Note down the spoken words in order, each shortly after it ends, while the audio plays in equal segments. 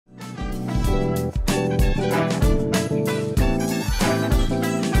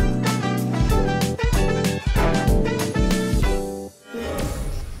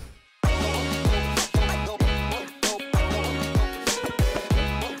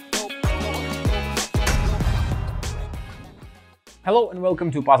Hello and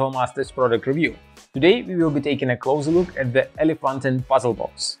welcome to Puzzle Masters product review. Today we will be taking a closer look at the Elefanten Puzzle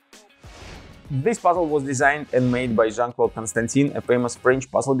Box. This puzzle was designed and made by Jean Claude Constantin, a famous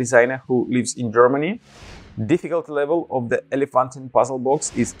French puzzle designer who lives in Germany. Difficulty level of the Elefanten Puzzle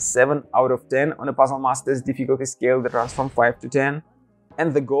Box is 7 out of 10 on a Puzzle Masters difficulty scale that runs from 5 to 10.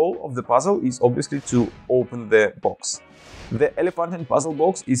 And the goal of the puzzle is obviously to open the box. The Elefanten Puzzle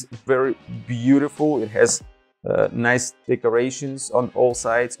Box is very beautiful. It has nice decorations on all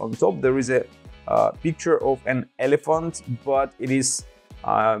sides. On top there is a picture of an elephant, but it is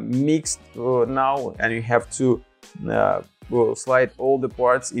mixed now, and you have to slide all the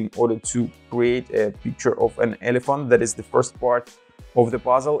parts in order to create a picture of an elephant. That is the first part of the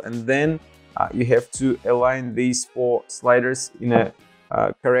puzzle, and then you have to align these 4 sliders in a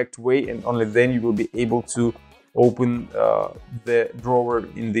correct way, and only then you will be able to open the drawer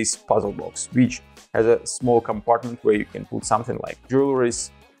in this puzzle box, which has a small compartment where you can put something like jewelry,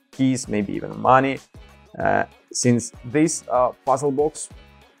 keys, maybe even money. Since this puzzle box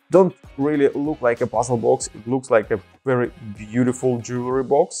don't really look like a puzzle box, it looks like a very beautiful jewelry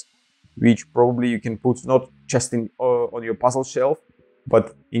box, which probably you can put not just in on your puzzle shelf,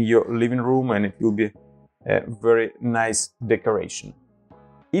 but in your living room, and it will be a very nice decoration.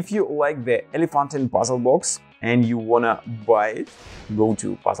 If you like the Elefanten Puzzle Box and you wanna buy it, go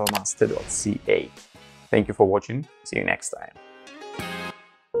to puzzlemaster.ca. Thank you for watching. See you next time.